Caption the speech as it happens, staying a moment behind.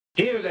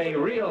Here's a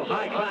real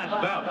high-class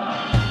bout.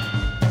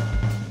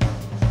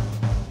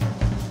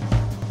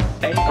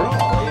 A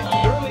brawl is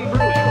surely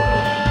brewing.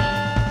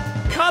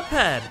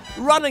 Cuphead!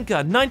 Run and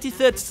Gun,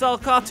 93rd style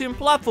cartoon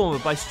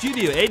platformer by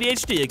Studio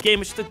MDHR, a game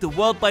which took the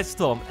world by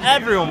storm.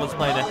 Everyone was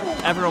playing it,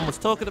 everyone was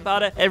talking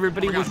about it,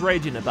 everybody was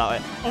raging about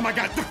it. Oh my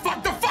god, the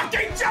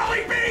fucking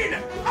jelly bean!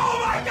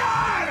 Oh my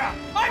god!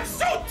 I'm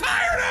so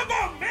tired of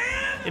them, man!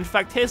 In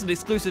fact, here's an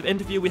exclusive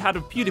interview we had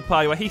with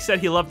PewDiePie where he said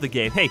he loved the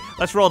game. Hey,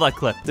 let's roll that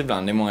clip.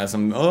 Ibland är många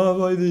som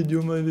my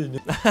video.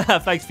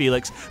 Thanks,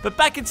 Felix. But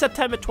back in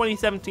September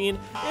 2017,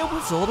 it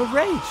was all the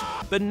rage.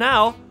 But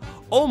now,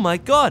 oh my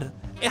god,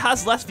 it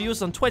has less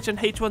views on Twitch and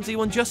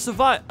H1Z1 just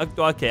survived.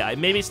 Okay,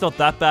 maybe it's not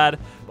that bad,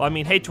 but I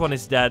mean, H1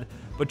 is dead.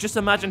 But just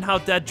imagine how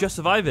dead Just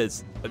Survive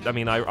is. I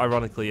mean,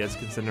 ironically, as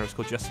considering it's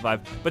called Just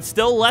Survive. But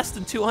still less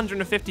than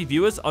 250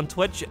 viewers on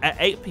Twitch at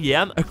 8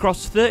 PM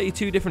across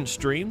 32 different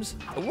streams.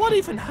 What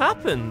even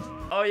happened?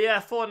 Oh yeah,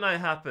 Fortnite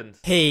happened.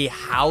 Hey,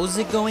 how's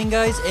it going,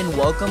 guys? And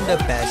welcome to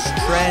Best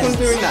Trends.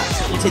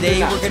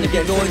 Today we're going to be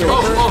going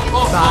over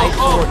 5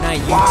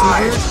 Fortnite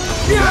YouTubers.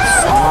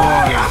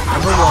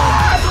 Number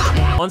 1.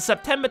 On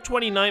September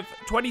 29th,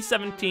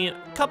 2017,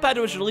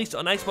 Cuphead was released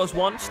on Xbox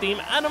One,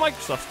 Steam, and the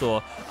Microsoft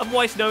Store,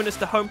 otherwise known as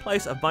the home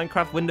place of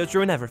Minecraft Windows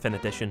Ruin Everything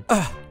Edition.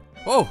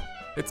 Oh,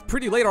 it's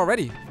pretty late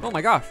already. Oh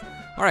my gosh.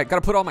 Alright,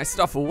 gotta put all my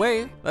stuff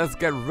away. Let's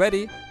get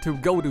ready to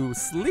go to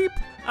sleep.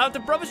 After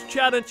brothers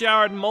Chad and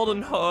Jared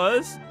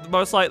Moldenhauers,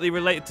 most likely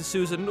related to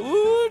Susan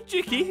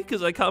Jicky,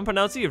 because I can't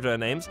pronounce either of their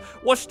names,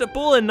 watched a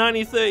bull in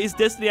 1930s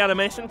Disney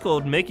animation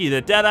called Mickey the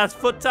Deadass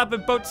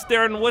Foot-Tapping Boat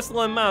Steering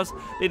Whistling Mouse,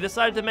 they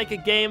decided to make a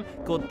game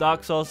called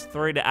Dark Souls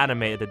 3 the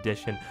Animated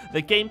Edition.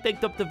 The game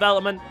picked up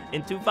development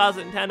in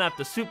 2010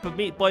 after Super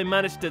Meat Boy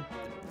managed to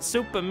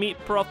Super Meat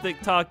Profit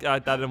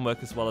That didn't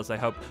work as well as I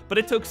hoped, but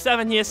it took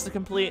 7 years to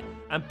complete,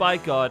 and by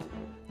God,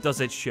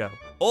 does it show.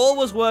 All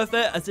was worth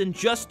it, as in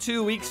just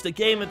 2 weeks the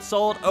game had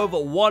sold over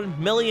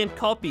 1 million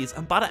copies,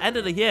 and by the end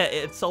of the year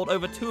it had sold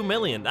over 2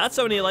 million. That's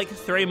only like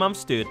 3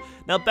 months, dude.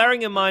 Now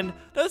bearing in mind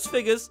those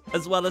figures,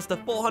 as well as the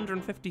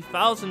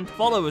 450,000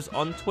 followers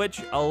on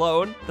Twitch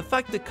alone, the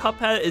fact that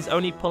Cuphead is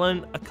only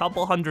pulling a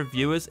couple hundred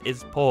viewers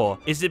is poor.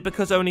 Is it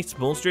because only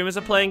small streamers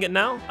are playing it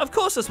now? Of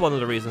course that's one of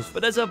the reasons,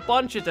 but there's a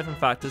bunch of different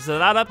factors that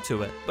add up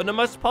to it. But the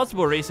most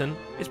possible reason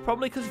is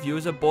probably because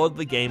viewers are bored of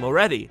the game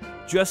already,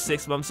 just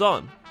 6 months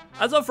on.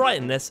 As of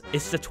writing this,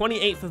 it's the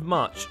 28th of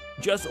March,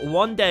 just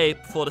 1 day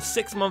before the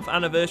 6-month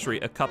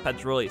anniversary of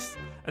Cuphead's release.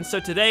 And so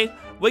today,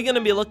 we're going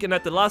to be looking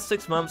at the last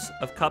 6 months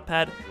of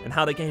Cuphead and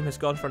how the game has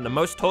gone from the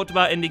most talked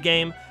about indie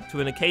game to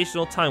an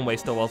occasional time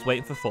waster whilst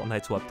waiting for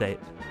Fortnite to update.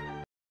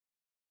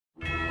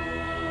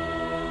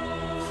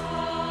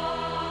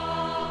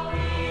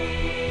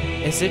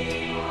 Is it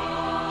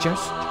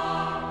just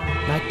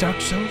like Dark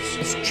Souls?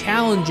 It's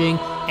challenging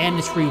and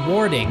it's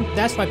rewarding.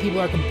 That's why people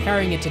are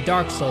comparing it to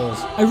Dark Souls.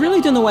 I really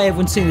don't know why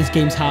everyone's saying this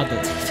game's hard.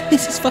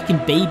 This is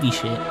fucking baby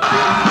shit.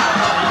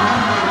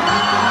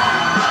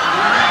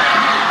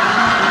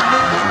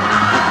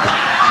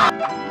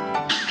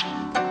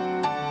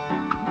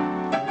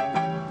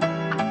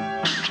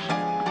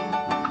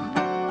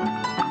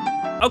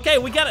 Okay,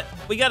 we get it.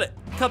 We get it.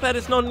 Cuphead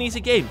is not an easy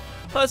game.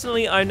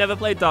 Personally, I've never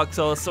played Dark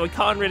Souls, so I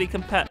can't really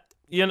compare.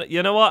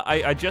 You know what?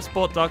 I just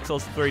bought Dark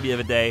Souls 3 the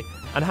other day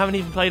and haven't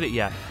even played it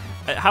yet.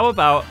 How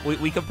about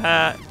we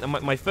compare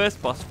my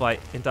first boss fight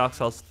in Dark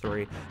Souls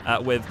 3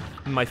 with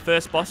my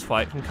first boss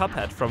fight from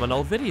Cuphead from an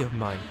old video of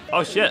mine.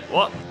 Oh shit,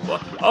 what?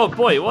 Oh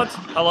boy, what?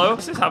 Hello?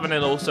 This is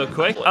happening all so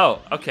quick.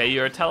 Oh, okay,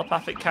 you're a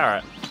telepathic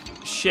carrot.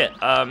 Shit,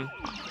 can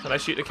I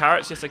shoot the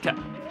carrots? Yes, I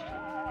can.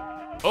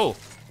 Oh,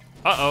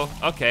 uh-oh,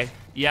 okay.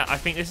 Yeah, I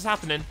think this is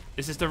happening.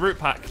 This is the root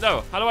pack.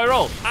 No, how do I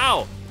roll?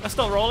 Ow, that's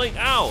not rolling,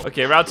 ow.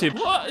 Okay, round 2.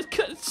 What?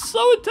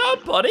 Slow it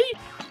down, buddy.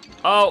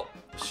 Oh,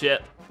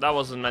 shit. That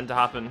wasn't meant to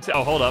happen.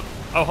 Oh, hold up.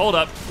 Oh, hold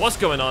up. What's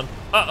going on?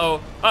 Uh-oh.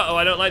 Uh-oh,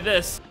 I don't like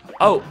this.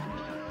 Oh.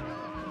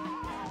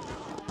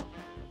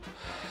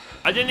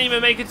 I didn't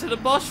even make it to the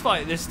boss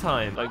fight this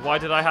time. Like, why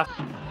did I have...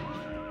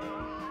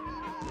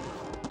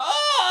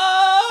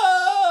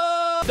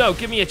 Oh! No,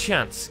 give me a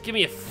chance. Give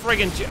me a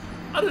friggin' chance.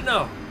 I don't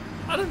know.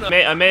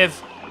 I may have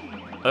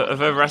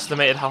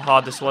overestimated how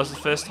hard this was the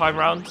first time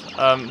round.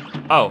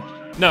 Oh.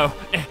 No.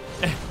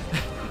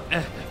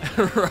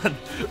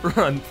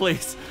 Run,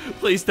 please.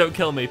 Please don't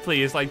kill me,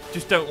 please. I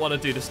just don't want to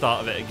do the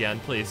start of it again,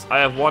 please. I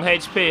have 1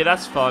 HP,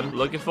 that's fun.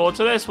 Looking forward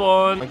to this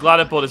one. I'm glad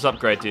I bought this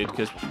upgrade, dude,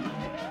 because...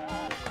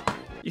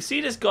 You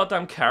see this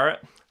goddamn carrot?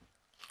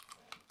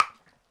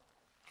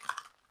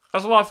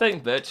 That's what I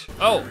think, bitch.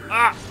 Oh,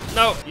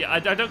 no. Yeah, I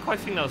don't quite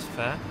think that was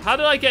fair. How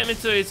did I get him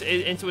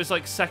into his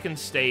like, second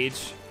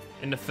stage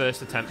in the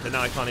first attempt? And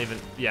now I can't even...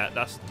 Yeah,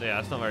 that's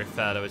not very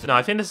fair, though, is it? No,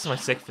 I think this is my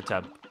 6th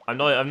attempt. I'm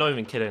not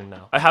even kidding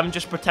now. I haven't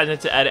just pretended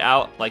to edit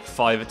out like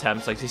 5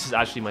 attempts. Like, this is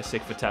actually my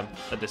 6th attempt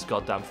at this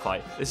goddamn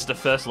fight. This is the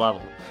first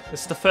level.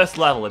 This is the first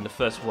level in the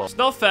first world. It's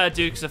not fair,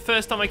 dude, because the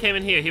first time I came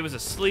in here, he was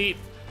asleep.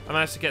 I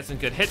managed to get some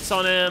good hits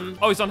on him.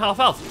 Oh, he's on half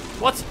health.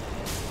 What?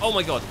 Oh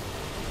my god.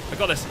 I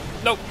got this.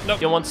 Nope.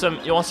 You want some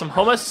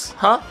hummus?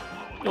 Huh?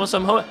 You want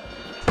some hummus?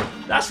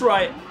 That's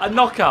right, a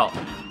knockout.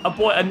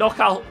 A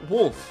knockout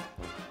wolf.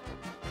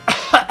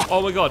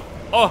 Oh my god.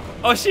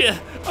 Oh shit.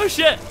 Oh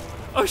shit.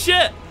 Oh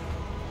shit.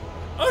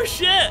 Oh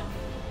shit.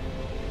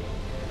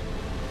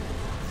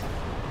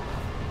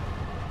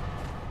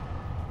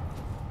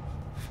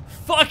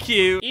 Fuck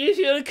you.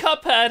 Easy on a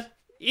Cuphead.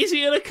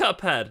 Easy on a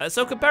Cuphead.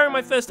 So comparing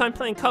my first time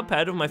playing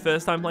Cuphead with my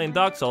first time playing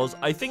Dark Souls,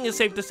 I think it's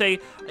safe to say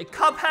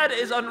Cuphead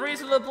is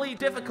unreasonably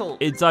difficult.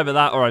 It's either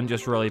that or I'm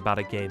just really bad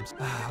at games.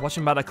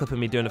 Watching back that clip of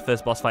me doing the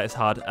first boss fight is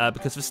hard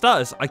because for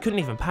starters, I couldn't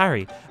even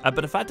parry. But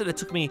the fact that it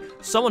took me,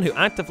 someone who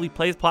actively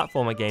plays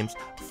platformer games,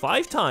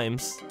 5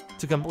 times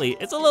to complete,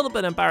 it's a little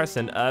bit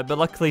embarrassing, but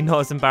luckily not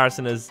as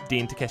embarrassing as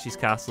Dean Takeshi's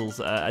Castle's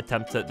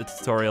attempt at the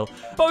tutorial.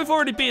 But we've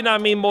already beaten at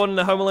me more than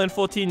the Home Alone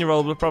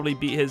 14-year-old would probably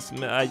beat his.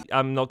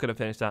 I'm not gonna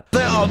finish that.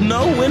 There are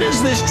no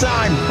winners this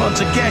time on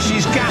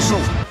Takeshi's Castle.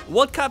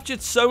 What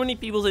captured so many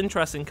people's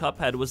interest in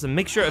Cuphead was the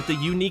mixture of the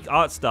unique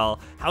art style,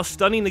 how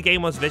stunning the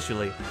game was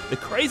visually, the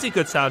crazy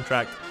good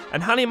soundtrack,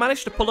 and how they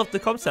managed to pull off the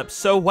concept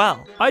so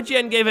well.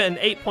 IGN gave it an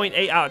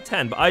 8.8 out of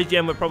 10, but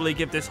IGN would probably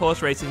give this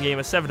horse racing game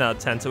a 7 out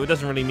of 10, so it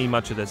doesn't really mean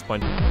much at this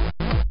point.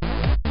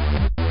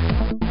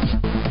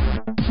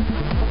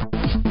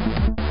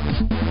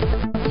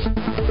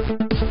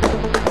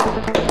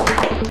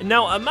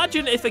 Now,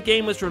 imagine if a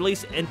game was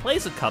released in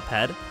place of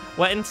Cuphead,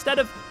 where instead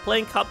of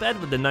playing Cuphead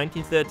with the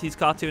 1930s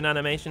cartoon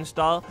animation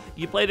style,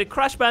 you played a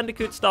Crash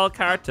Bandicoot style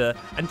character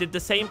and did the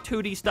same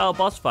 2D style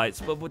boss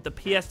fights, but with the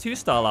PS2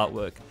 style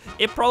artwork.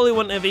 It probably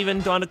wouldn't have even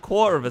done a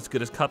quarter of as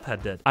good as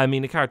Cuphead did. I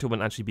mean, the character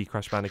wouldn't actually be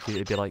Crash Bandicoot,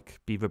 it'd be like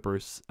Beaver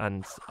Bruce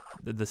and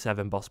the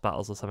 7 boss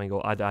battles or something,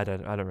 or I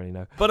don't really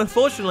know. But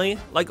unfortunately,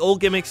 like all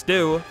gimmicks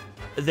do,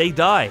 they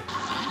die.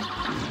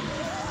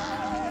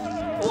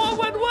 What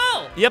went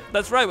well? Yep,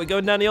 that's right, we're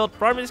going down the old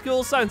primary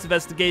school science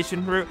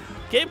investigation route.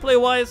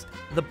 Gameplay-wise,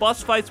 the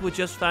boss fights were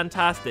just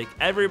fantastic.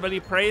 Everybody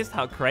praised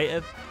how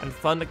creative and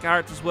fun the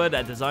characters were,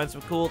 their designs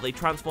were cool, they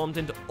transformed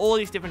into all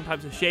these different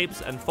types of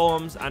shapes and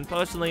forms, and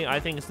personally, I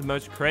think it's the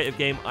most creative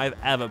game I've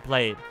ever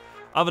played.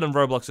 Other than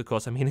Roblox, of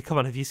course. I mean, come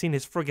on, have you seen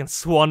his friggin'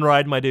 swan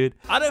ride, my dude?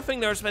 I don't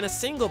think there's been a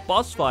single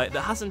boss fight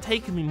that hasn't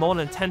taken me more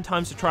than 10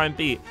 times to try and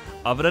beat.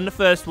 Other than the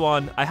first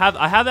one. I have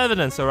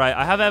evidence, alright?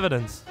 I have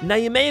evidence. Now,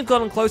 you may have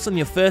gotten close on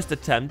your first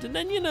attempt, and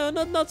then, you know,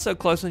 not so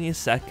close on your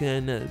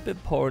second, a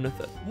bit poor on the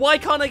third. Why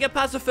can't I get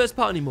past the first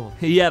part anymore?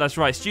 Yeah, that's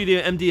right. Studio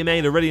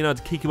MDHR, they really know how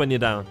to kick you when you're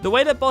down. The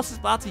way that bosses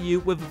battle you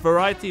with a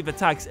variety of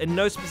attacks in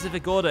no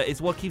specific order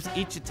is what keeps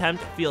each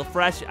attempt feel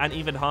fresh and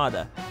even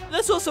harder.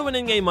 There's also an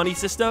in-game money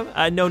system.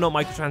 No,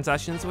 not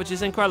microtransactions, which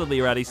is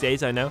incredibly rare these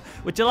days, I know,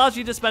 which allows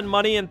you to spend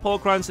money in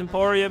Porkrind's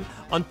Emporium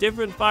on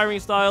different firing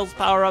styles,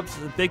 power-ups,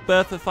 a Big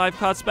Bertha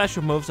 5-card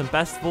special moves, and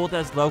best of all,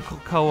 there's local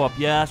co-op.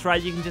 Yeah, that's right,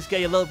 you can just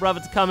get your little brother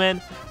to come in,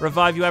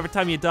 revive you every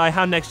time you die.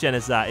 How next-gen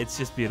is that? It's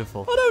just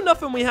beautiful. Although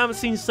nothing we haven't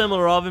seen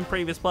similar of in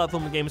previous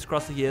platformer games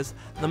across the years,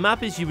 the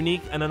map is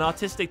unique and an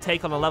artistic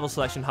take on a level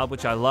selection hub,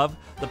 which I love.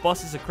 The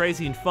bosses are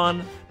crazy and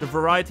fun. The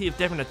variety of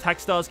different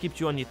attack styles keeps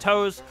you on your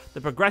toes.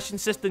 The progression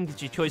system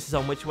gives you choices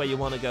on which way you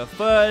want to go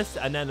first,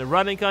 and then the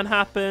running gun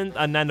happens,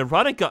 and then the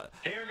running gun...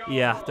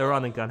 Yeah, the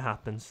running gun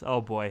happens.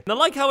 Oh boy. Now,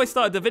 like how I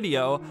started the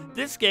video,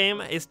 this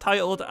game is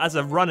titled as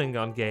a running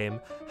gun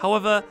game.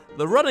 However,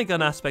 the running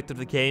gun aspect of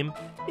the game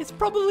is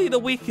probably the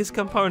weakest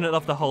component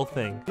of the whole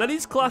thing. Now,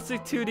 these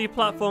classic 2D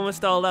platformer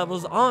style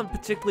levels aren't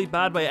particularly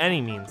bad by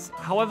any means.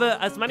 However,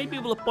 as many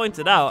people have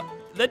pointed out,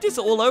 they're just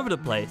all over the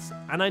place,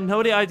 and I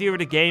know the idea of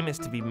the game is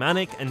to be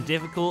manic and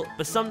difficult,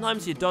 but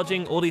sometimes you're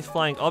dodging all these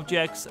flying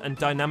objects and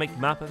dynamic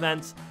map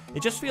events.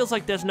 It just feels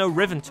like there's no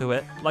rhythm to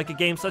it, like a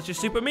game such as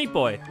Super Meat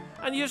Boy,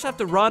 and you just have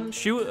to run,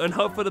 shoot, and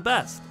hope for the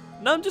best.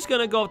 Now I'm just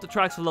gonna go off the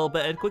tracks a little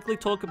bit and quickly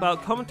talk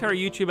about commentary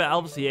YouTuber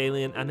Elvis the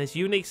Alien and his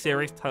unique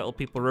series titled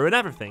People Ruin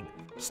Everything.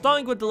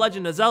 Starting with The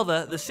Legend of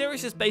Zelda, the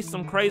series is based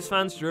on crazed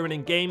fans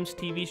ruining games,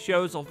 TV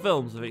shows, or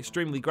films with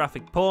extremely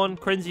graphic porn,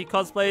 cringy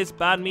cosplays,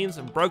 bad memes,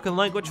 and broken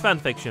language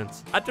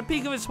fanfictions. At the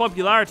peak of its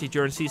popularity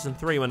during Season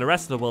 3 when the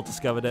rest of the world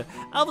discovered it,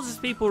 Elvis's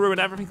People Ruin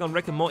Everything on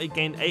Rick and Morty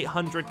gained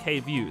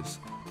 800k views.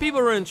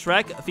 People Ruin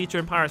Shrek,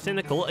 featuring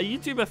Paracynical, a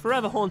YouTuber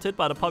forever haunted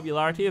by the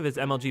popularity of his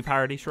MLG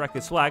parody Shrek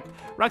is Swag,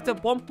 racked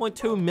up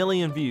 1.2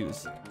 million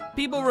views.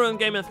 People Ruin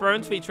Game of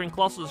Thrones, featuring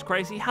Colossus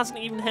Crazy, hasn't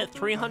even hit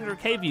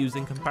 300k views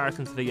in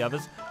comparison to the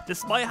others,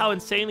 despite how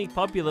insanely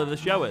popular the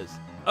show is.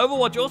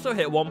 Overwatch also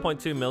hit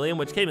 1.2 million,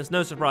 which came as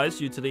no surprise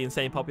due to the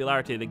insane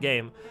popularity of the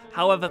game.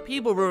 However,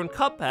 People Ruin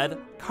Cuphead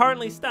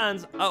currently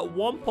stands at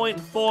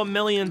 1.4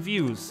 million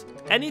views.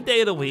 Any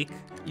day of the week,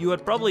 you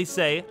would probably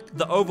say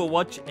that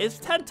Overwatch is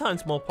 10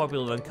 times more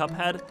popular than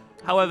Cuphead.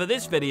 However,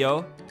 this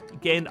video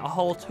gained a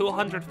whole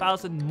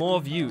 200,000 more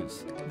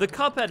views. The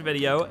Cuphead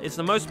video is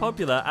the most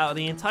popular out of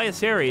the entire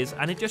series,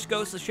 and it just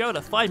goes to show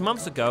that 5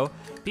 months ago,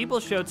 people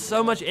showed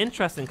so much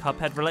interest in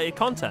Cuphead related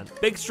content.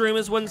 Big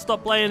streamers wouldn't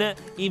stop playing it,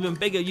 even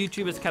bigger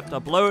YouTubers kept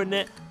uploading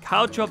it,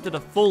 Couchop did a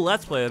full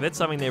Let's Play of it,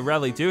 something they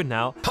rarely do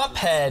now.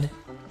 Cuphead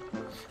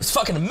is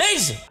fucking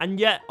amazing! And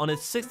yet, on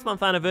its 6th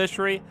month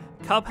anniversary,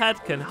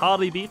 Cuphead can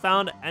hardly be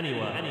found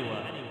anywhere.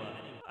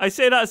 I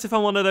say that as if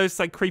I'm one of those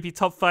like creepy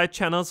top 5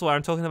 channels where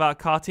I'm talking about a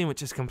cartoon which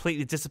has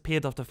completely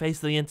disappeared off the face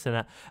of the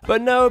internet.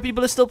 But no,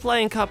 people are still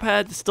playing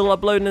Cuphead, still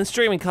uploading and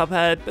streaming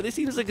Cuphead, but it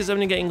seems like it's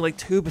only getting like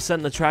 2%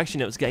 of the traction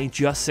it was getting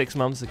just 6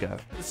 months ago.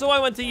 So I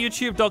went to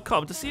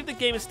youtube.com to see if the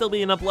game is still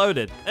being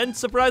uploaded, and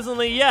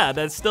surprisingly, yeah,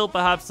 there's still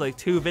perhaps like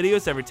 2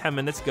 videos every 10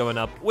 minutes going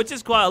up, which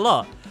is quite a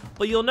lot.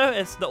 But you'll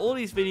notice that all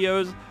these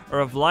videos are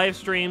of live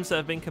streams that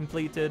have been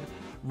completed,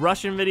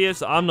 Russian videos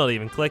that I'm not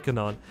even clicking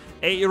on,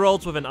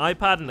 8-year-olds with an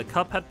iPad and a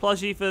Cuphead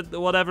plushie for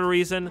whatever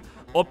reason,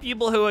 or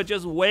people who are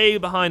just way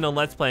behind on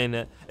Let's Playing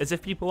it, as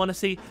if people want to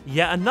see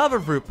yet another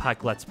Root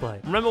Pack Let's Play.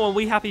 Remember when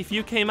We Happy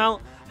Few came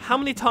out? How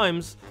many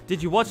times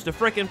did you watch the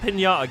frickin'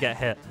 pinata get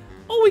hit?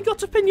 Oh, we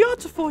got a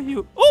pinata for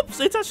you. Oops,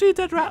 it's actually a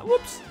dead rat.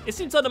 Whoops. It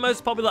seems like the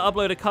most popular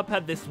upload of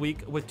Cuphead this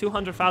week, with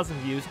 200,000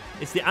 views,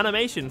 is the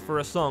animation for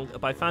a song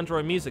by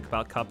Fandroid Music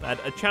about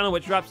Cuphead, a channel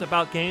which raps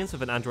about games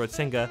with an Android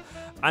singer.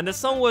 And the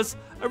song was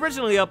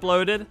originally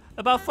uploaded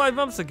about 5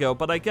 months ago,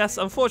 but I guess,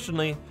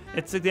 unfortunately,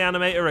 it took the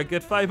animator a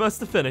good 5 months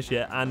to finish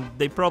it, and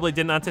they probably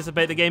didn't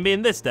anticipate the game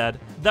being this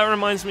dead. That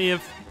reminds me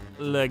of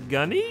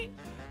Legunny?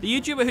 The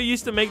YouTuber who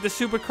used to make the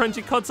super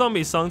crunchy COD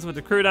Zombie songs with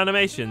the crude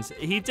animations.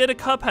 He did a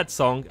Cuphead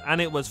song,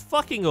 and it was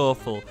fucking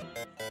awful.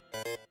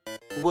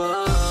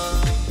 Whoa,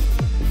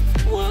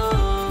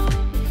 whoa,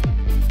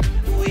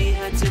 we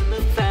had to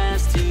move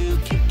fast to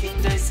kicking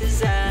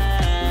Dice's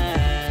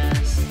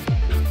ass.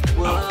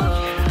 Whoa,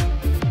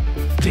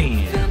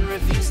 Damn. then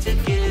refused to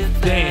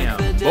give Damn,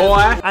 back the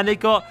boy. And it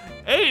got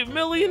 8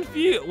 million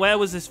views. Where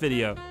was this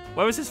video?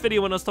 Where was this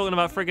video when I was talking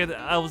about friggin'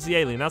 Elves the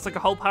Alien? That's like a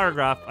whole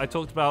paragraph. I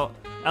talked about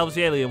Elves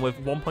the Alien with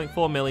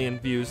 1.4 million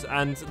views,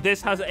 and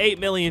this has 8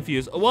 million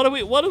views. What are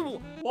we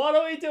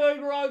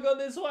doing wrong on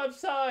this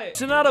website?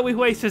 So now that we've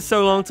wasted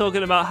so long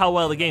talking about how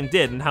well the game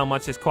did and how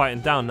much it's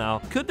quieting down now,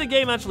 could the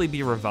game actually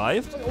be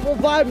revived?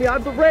 Revive me, I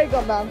have the ray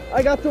gun, man.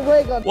 I got the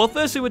ray gun. Well,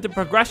 firstly, with the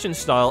progression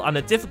style and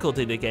the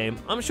difficulty of the game,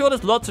 I'm sure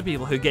there's lots of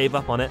people who gave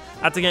up on it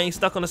after getting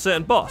stuck on a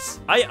certain boss.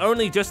 I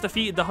only just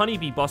defeated the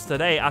Honeybee boss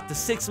today after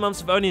 6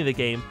 months of owning the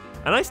game,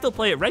 and I still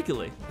play it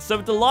regularly. So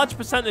with the large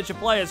percentage of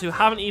players who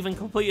haven't even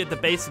completed the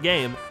base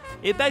game,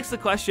 it begs the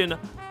question,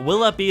 will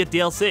there be a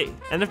DLC?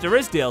 And if there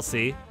is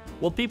DLC,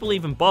 will people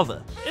even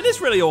bother? In this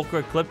really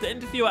awkward clip, the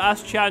interviewer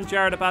asked Chad and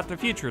Jared about the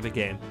future of the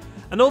game.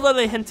 And although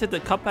they hinted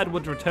that Cuphead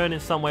would return in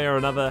some way or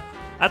another,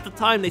 at the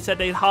time they said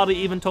they'd hardly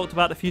even talked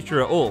about the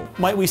future at all.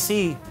 Might we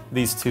see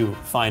these two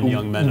fine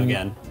young men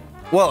again?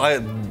 Well,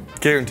 I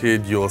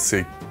guaranteed you'll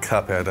see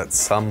Cuphead at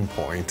some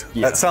point.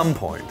 Yeah. At some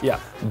point. Yeah.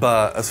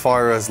 But as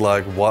far as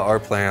like what our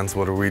plans,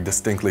 what are we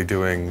distinctly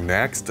doing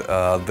next,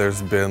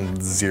 there's been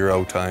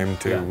zero time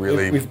to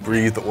really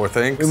breathe or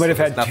think. We might have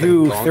had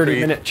 2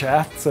 30-minute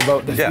chats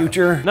about the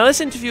future. Now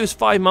this interview is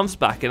 5 months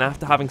back, and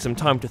after having some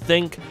time to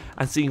think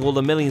and seeing all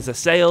the millions of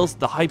sales,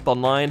 the hype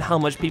online, how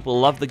much people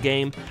love the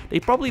game, they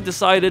probably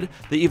decided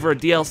that either a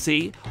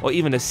DLC or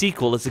even a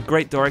sequel is a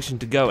great direction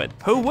to go in.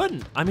 Who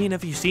wouldn't? I mean,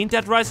 have you seen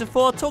Dead Rising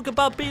 4? Talk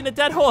about being a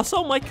dead horse,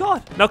 oh my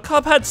god. Now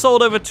Cuphead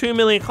sold over 2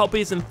 million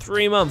copies in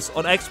 3 months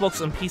on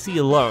Xbox and PC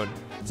alone,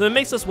 so it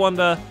makes us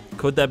wonder,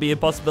 could there be a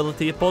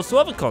possibility of ports to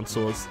other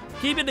consoles?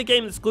 Keeping the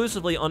game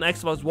exclusively on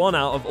Xbox One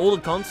out of all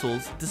the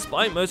consoles,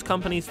 despite most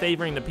companies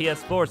favoring the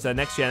PS4 as their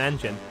next-gen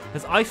engine,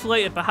 has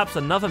isolated perhaps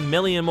another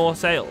million more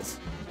sales.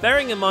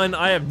 Bearing in mind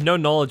I have no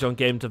knowledge on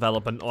game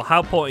development or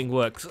how porting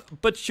works,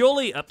 but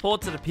surely a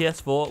port to the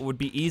PS4 would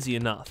be easy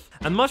enough.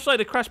 And much like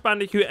the Crash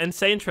Bandicoot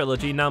Insane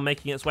trilogy now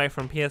making its way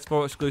from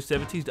PS4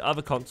 exclusivity to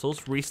other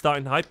consoles,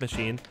 restarting the hype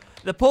machine,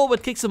 the port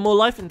would kick some more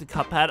life into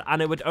Cuphead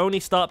and it would only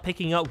start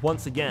picking up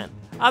once again.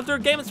 After a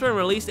game has been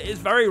released, it is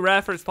very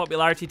rare for its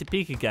popularity to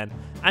peak again,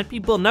 and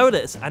people know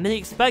this and they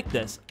expect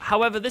this.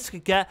 However, this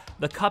could get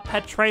the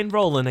Cuphead train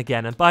rolling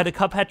again, and by the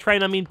Cuphead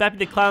train I mean Beppy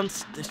the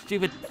Clown's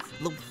stupid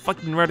little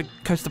fucking roller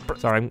coaster.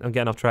 Sorry, I'm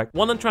getting off track.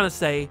 What I'm trying to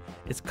say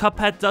is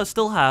Cuphead does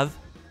still have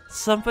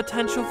some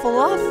potential for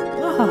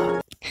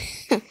love.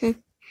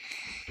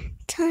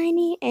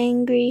 Tiny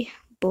angry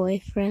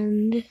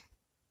boyfriend.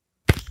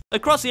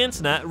 Across the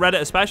internet,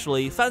 Reddit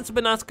especially, fans have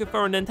been asking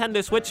for a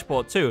Nintendo Switch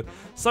port too,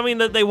 something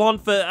that they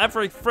want for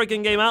every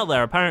friggin' game out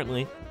there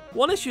apparently.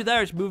 One issue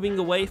there is moving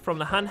away from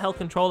the handheld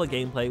controller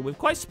gameplay with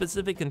quite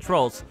specific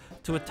controls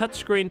to a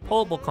touchscreen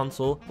portable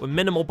console with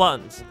minimal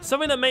buttons,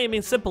 something that may have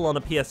been simple on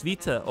a PS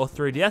Vita or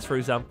 3DS for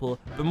example,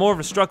 but more of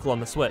a struggle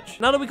on the Switch.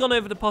 Now that we've gone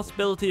over the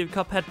possibility of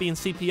Cuphead being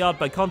CPR'd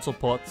by console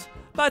ports,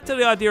 back to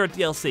the idea of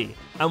DLC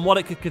and what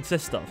it could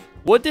consist of.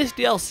 Would this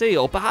DLC,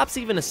 or perhaps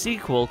even a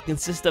sequel,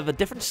 consist of a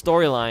different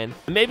storyline,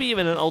 and maybe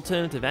even an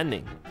alternative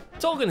ending?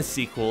 Talking of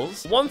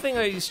sequels, one thing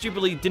I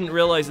stupidly didn't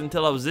realize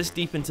until I was this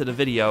deep into the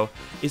video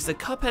is that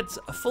Cuphead's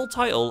full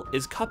title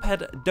is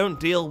Cuphead Don't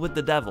Deal with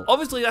the Devil.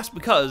 Obviously that's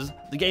because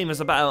the game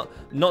is about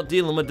not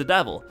dealing with the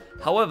devil.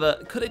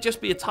 However, could it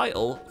just be a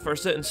title for a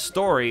certain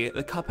story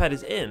that Cuphead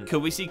is in?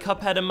 Could we see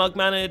Cuphead and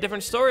Mugman in a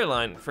different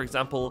storyline? For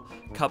example,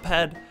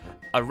 Cuphead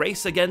A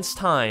race against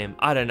time.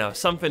 I don't know,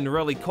 something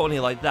really corny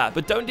like that.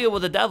 But Don't Deal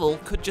with the Devil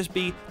could just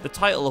be the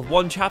title of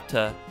one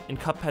chapter in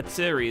Cuphead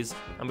series,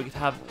 and we could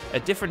have a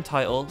different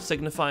title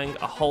signifying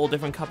a whole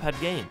different Cuphead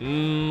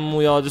game.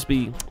 We all just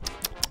be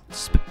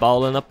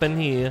spitballing up in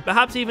here.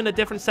 Perhaps even a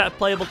different set of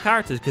playable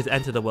characters could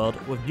enter the world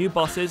with new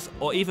bosses,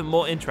 or even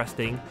more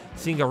interesting,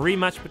 seeing a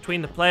rematch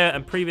between the player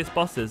and previous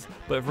bosses,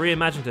 but with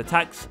reimagined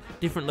attacks,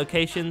 different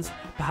locations,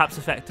 perhaps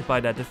affected by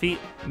their defeat,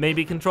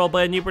 maybe controlled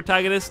by a new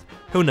protagonist,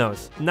 who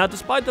knows. Now,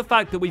 despite the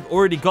fact that we've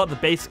already got the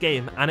base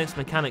game and its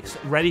mechanics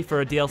ready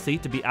for a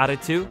DLC to be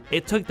added to,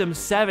 it took them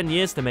 7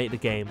 years to make the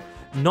game,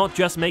 not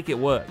just make it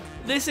work.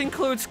 This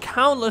includes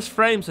countless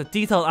frames of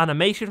detailed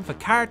animation for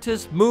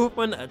characters,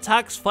 movement,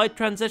 attacks, fight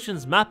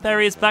transitions, map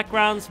areas,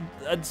 backgrounds,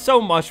 and so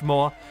much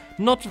more.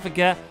 Not to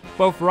forget,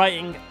 both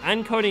writing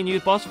and coding new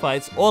boss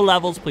fights or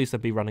levels. Please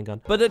don't be running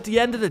gun. But at the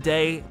end of the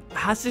day,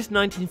 has this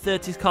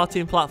 1930s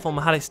cartoon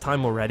platformer had its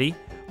time already?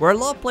 Where a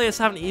lot of players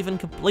haven't even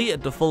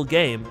completed the full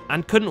game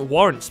and couldn't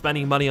warrant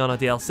spending money on a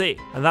DLC.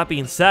 And that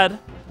being said,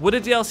 would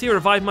a DLC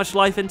revive much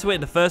life into it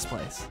in the first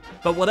place?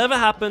 But whatever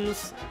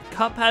happens,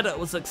 Cuphead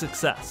was a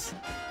success.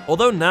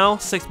 Although now,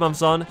 6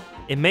 months on,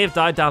 it may have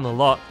died down a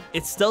lot,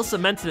 it still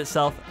cemented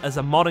itself as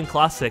a modern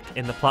classic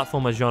in the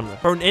platformer genre.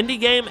 For an indie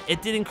game,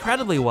 it did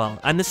incredibly well,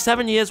 and the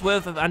 7 years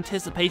worth of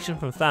anticipation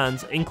from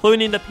fans,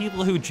 including the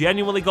people who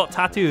genuinely got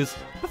tattoos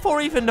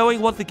before even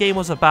knowing what the game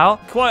was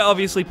about, quite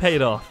obviously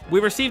paid off. We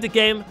received a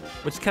game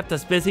which kept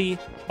us busy,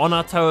 on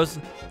our toes,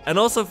 and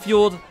also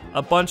fueled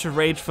a bunch of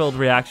rage-filled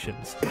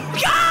reactions.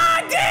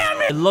 God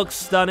damn it! It looks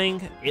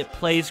stunning, it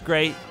plays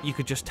great, you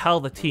could just tell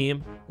the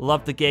team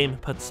loved the game,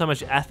 put so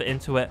much effort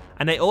into it,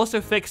 and they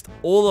also fixed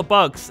all the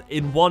bugs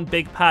in one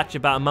big patch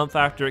about a month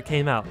after it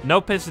came out.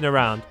 No pissing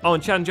around. Oh,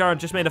 and Chanjaran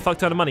just made a fuck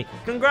ton of money.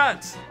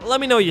 Congrats! Let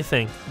me know what you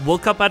think. Will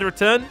Cuphead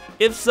return?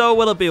 If so,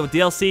 will it be with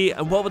DLC,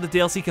 and what will the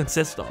DLC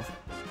consist of?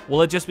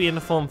 Will it just be in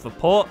the form of a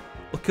port,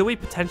 or could we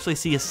potentially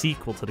see a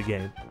sequel to the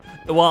game?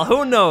 Well,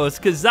 who knows,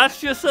 because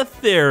that's just a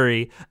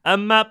theory.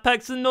 And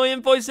MatPat's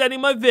annoying voice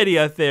ending my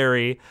video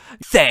theory.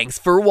 Thanks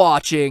for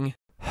watching.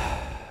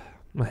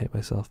 I hate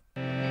myself.